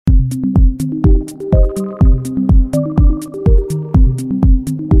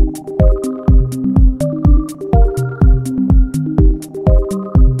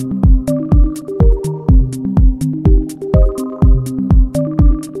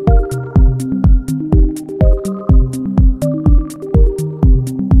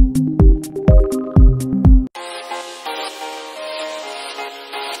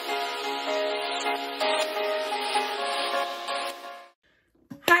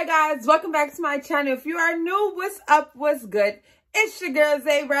guys, welcome back to my channel. If you are new, what's up, what's good? It's your girl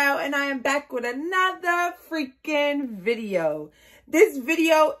Eyebrow and I am back with another freaking video. This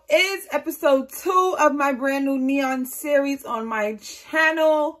video is episode 2 of my brand new neon series on my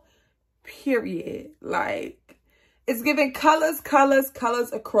channel, period. Like, it's giving colors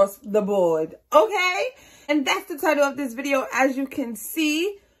across the board, okay? And that's the title of this video. As you can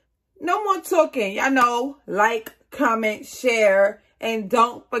see, no more talking. Y'all know, like, comment, share, and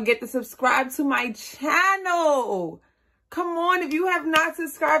don't forget to subscribe to my channel. Come on, if you have not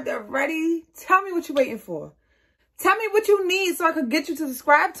subscribed already, tell me what you're waiting for. Tell me what you need so I can get you to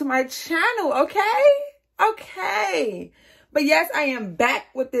subscribe to my channel, okay? Okay. But yes, I am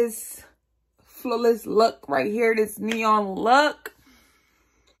back with this flawless look right here, this neon look.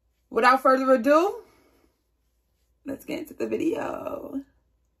 Without further ado, let's get into the video.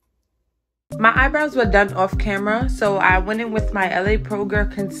 My eyebrows were done off camera, so I went in with my LA Pro Girl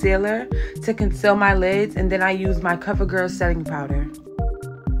concealer to conceal my lids, and then I used my Covergirl setting powder.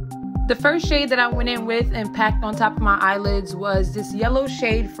 The first shade that I went in with and packed on top of my eyelids was this yellow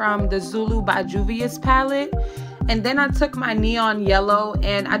shade from the Zulu by Juvia's palette. And then I took my neon yellow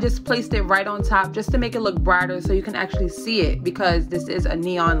and I just placed it right on top just to make it look brighter so you can actually see it, because this is a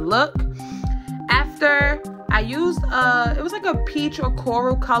neon look. After I used it was like a peach or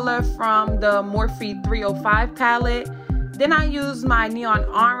coral color from the Morphe 305 palette. Then I used my neon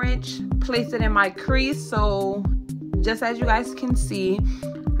orange, placed it in my crease. So just as you guys can see,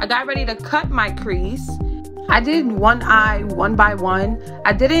 I got ready to cut my crease. I did one eye one by one.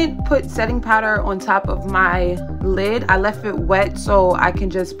 I didn't put setting powder on top of my lid. I left it wet so I can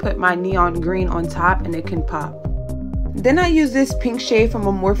just put my neon green on top and it can pop. Then I use this pink shade from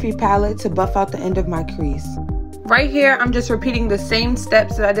a Morphe palette to buff out the end of my crease. Right here, I'm just repeating the same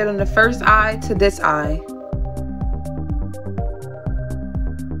steps that I did on the first eye to this eye.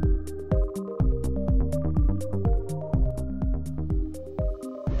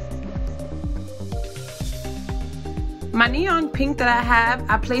 My neon pink that I have,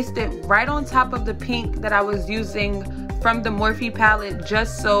 I placed it right on top of the pink that I was using from the Morphe palette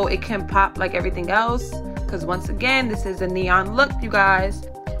just so it can pop like everything else. Because once again, this is a neon look, you guys.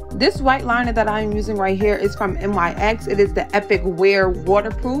 This white liner that I'm using right here is from NYX. It is the Epic Wear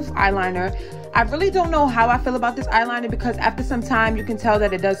waterproof eyeliner. I really don't know how I feel about this eyeliner because after some time you can tell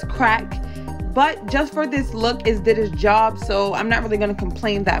that it does crack. But just for this look, it did its job, so I'm not really going to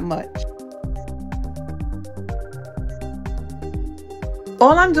complain that much.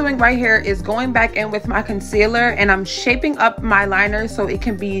 All I'm doing right here is going back in with my concealer and I'm shaping up my liner so it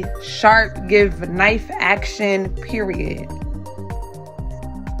can be sharp, give knife action, period.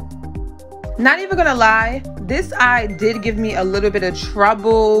 Not even gonna lie, this eye did give me a little bit of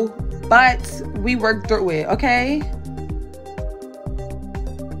trouble, but we worked through it, okay?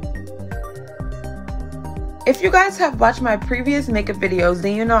 If you guys have watched my previous makeup videos,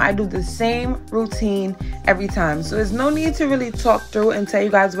 then you know I do the same routine every time. So there's no need to really talk through and tell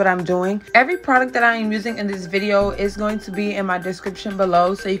you guys what I'm doing. Every product that I am using in this video is going to be in my description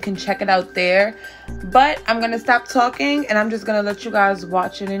below, so you can check it out there. But I'm gonna stop talking and I'm just gonna let you guys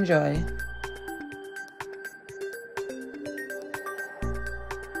watch and enjoy.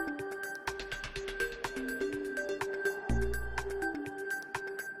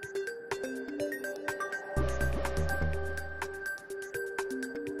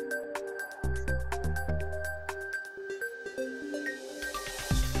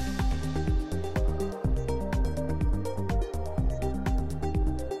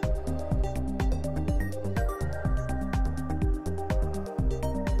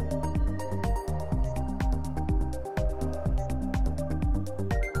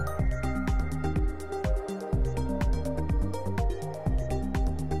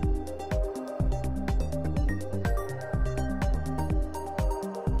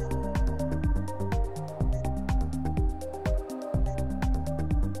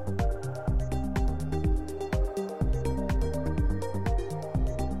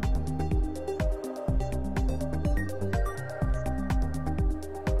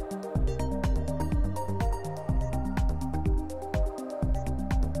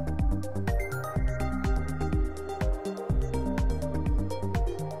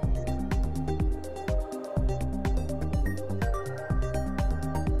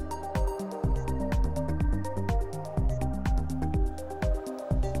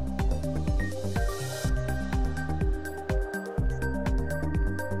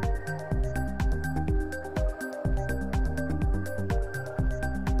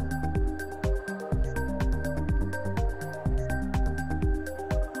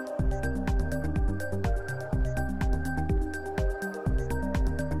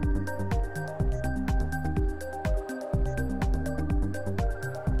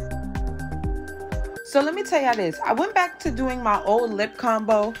 So let me tell y'all this. I went back to doing my old lip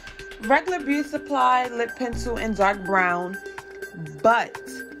combo. Regular Beauty Supply lip pencil in dark brown. But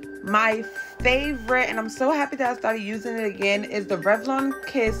my favorite, and I'm so happy that I started using it again, is the Revlon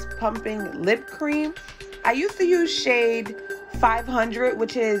Kiss Plumping Lip Cream. I used to use shade 500,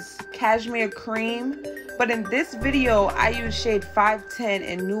 which is Cashmere Cream. But in this video, I use shade 510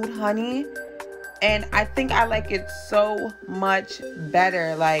 in Nude Honey. And I think I like it so much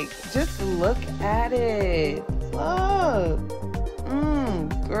better. Like, just look at it. Look.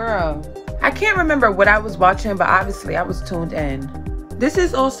 Girl. I can't remember what I was watching, but obviously I was tuned in. This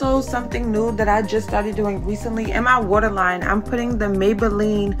is also something new that I just started doing recently. In my waterline, I'm putting the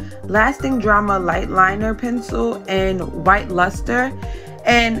Maybelline Lasting Drama Light Liner Pencil in White Luster.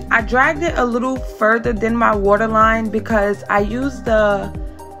 And I dragged it a little further than my waterline because I used the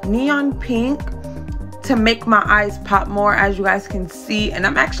neon pink to make my eyes pop more, as you guys can see. And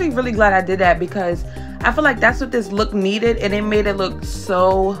I'm actually really glad I did that because I feel like that's what this look needed, and it made it look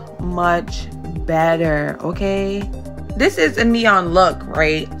so much better. Okay, this is a neon look,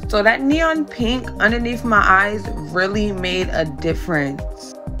 right? So that neon pink underneath my eyes really made a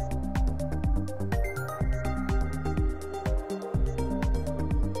difference.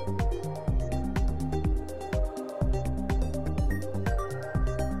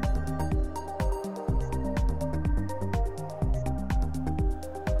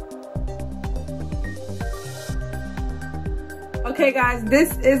 Okay guys,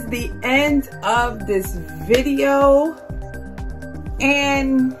 this is the end of this video,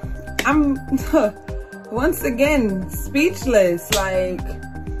 and I'm once again speechless. Like,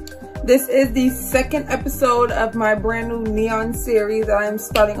 this is the second episode of my brand new neon series that I'm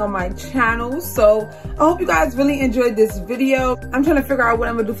starting on my channel. So I hope you guys really enjoyed this video. I'm trying to figure out what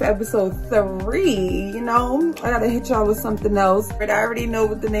I'm gonna do for episode 3. You know, I gotta hit y'all with something else. But I already know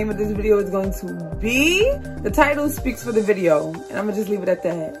what the name of this video is going to be. The title speaks for the video, and I'm gonna just leave it at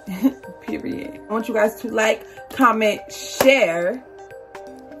that. Period. I want you guys to like, comment, share,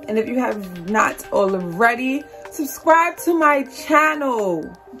 and if you have not already, subscribe to my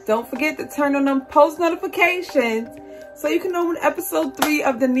channel. Don't forget to turn on them post notifications so you can know when episode 3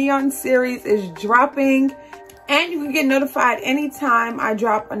 of the neon series is dropping, and you can get notified anytime I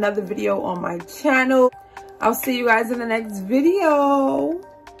drop another video on my channel. I'll see you guys in the next video.